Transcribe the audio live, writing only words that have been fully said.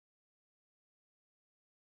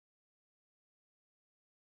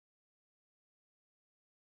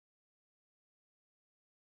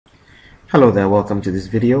Hello there, welcome to this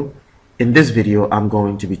video. In this video, I'm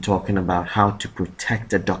going to be talking about how to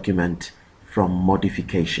protect a document from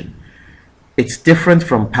modification. It's different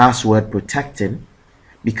from password protecting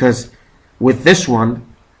because with this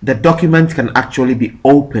one, the document can actually be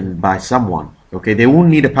opened by someone. Okay, they won't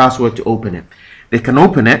need a password to open it. They can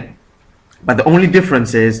open it, but the only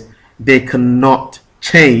difference is they cannot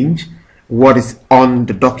change what is on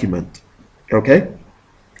the document. Okay,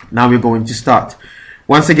 now we're going to start.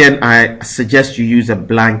 Once again, I suggest you use a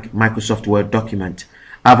blank Microsoft Word document.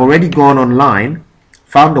 I've already gone online,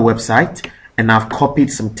 found the website, and I've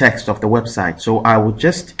copied some text off the website. So I will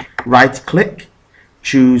just right click,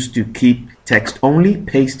 choose to keep text only,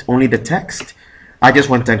 paste only the text. I just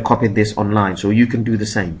went and copied this online, so you can do the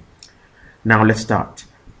same. Now let's start.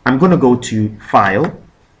 I'm going to go to File,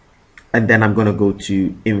 and then I'm going to go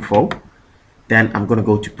to Info. Then I'm going to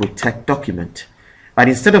go to Protect Document. But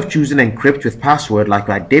instead of choosing encrypt with password like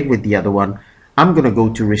I did with the other one, I'm going to go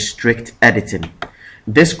to restrict editing.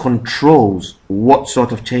 This controls what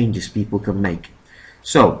sort of changes people can make.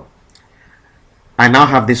 So I now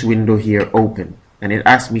have this window here open and it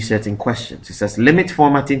asks me certain questions. It says limit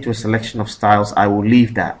formatting to a selection of styles. I will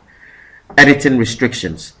leave that. Editing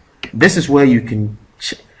restrictions. This is where you can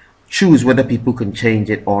choose whether people can change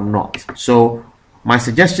it or not. So my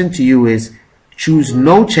suggestion to you is choose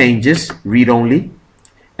no changes, read only,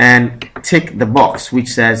 and tick the box which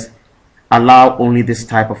says allow only this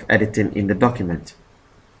type of editing in the document.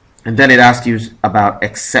 And then it asks you about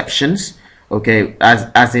exceptions, okay,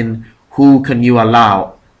 as in who can you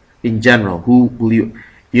allow in general, who will you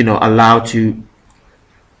allow to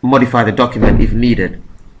modify the document if needed.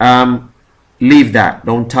 Leave that,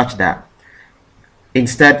 don't touch that.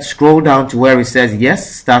 Instead, scroll down to where it says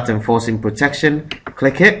yes, start enforcing protection,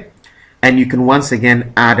 click it, and you can once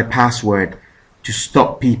again add a password to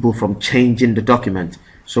stop people from changing the document.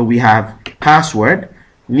 So we have password,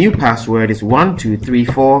 new password is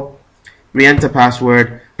 1234, re-enter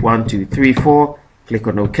password 1234, click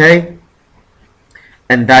on OK,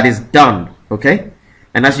 and that is done. Okay,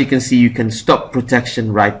 and as you can see, you can stop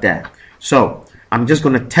protection right there. So I'm just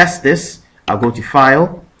going to test this. I'll go to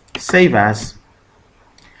File, Save As,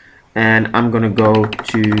 and I'm going to go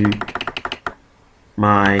to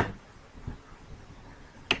my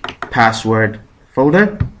password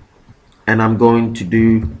folder, and I'm going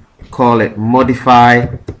to call it modify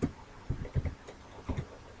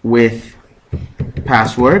with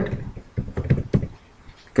password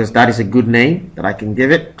because that is a good name that I can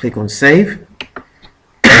give it. Click on save.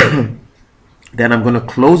 Then I'm going to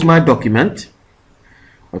close my document.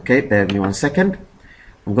 Okay, bear with me 1 second.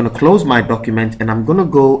 I'm going to close my document and I'm going to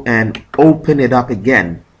go and open it up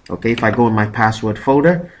again. Okay, if I go in my password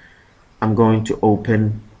folder, I'm going to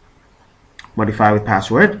open modify with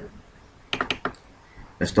password.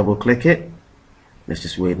 Let's double click it. Let's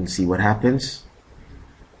just wait and see what happens.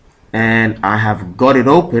 And I have got it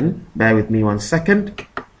open. Bear with me 1 second.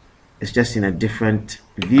 It's just in a different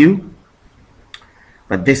view,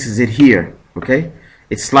 but this is it here. Okay,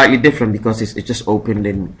 it's slightly different because it's just opened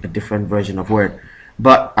in a different version of Word,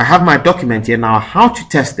 but I have my document here. Now how to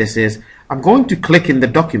test this is I'm going to click in the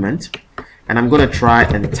document and I'm going to try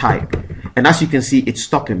and type, and as you can see, it's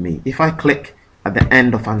stopping me. If I click at the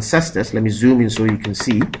end of ancestors, let me zoom in so you can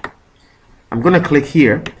see. I'm going to click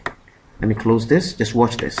here. Let me close this. Just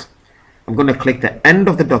watch this. I'm going to click the end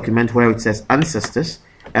of the document where it says ancestors,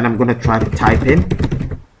 and I'm going to try to type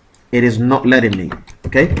in. It is not letting me.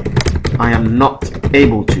 Okay, I am not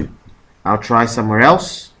able to. I'll try somewhere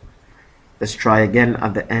else. Let's try again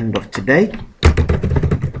at the end of today.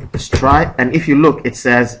 Let's try, and if you look, it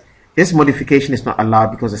says this modification is not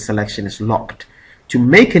allowed because the selection is locked. To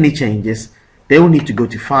make any changes, they will need to go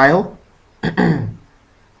to File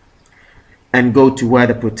and go to where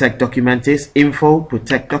the Protect document is, Info,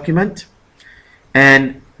 Protect Document,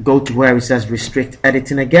 and go to where it says Restrict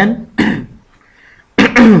Editing again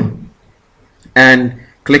and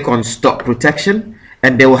click on Stop Protection,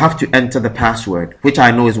 and they will have to enter the password, which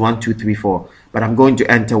I know is 1234, but I'm going to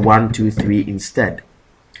enter 123 instead,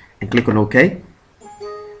 and click on OK.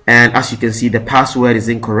 And as you can see, the password is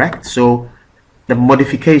incorrect, so the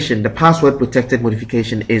modification, the password protected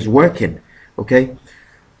modification is working. Okay,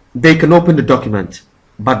 they can open the document,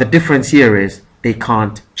 but the difference here is they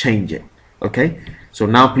can't change it. Okay, so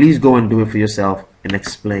now please go and do it for yourself and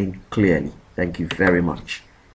explain clearly. Thank you very much.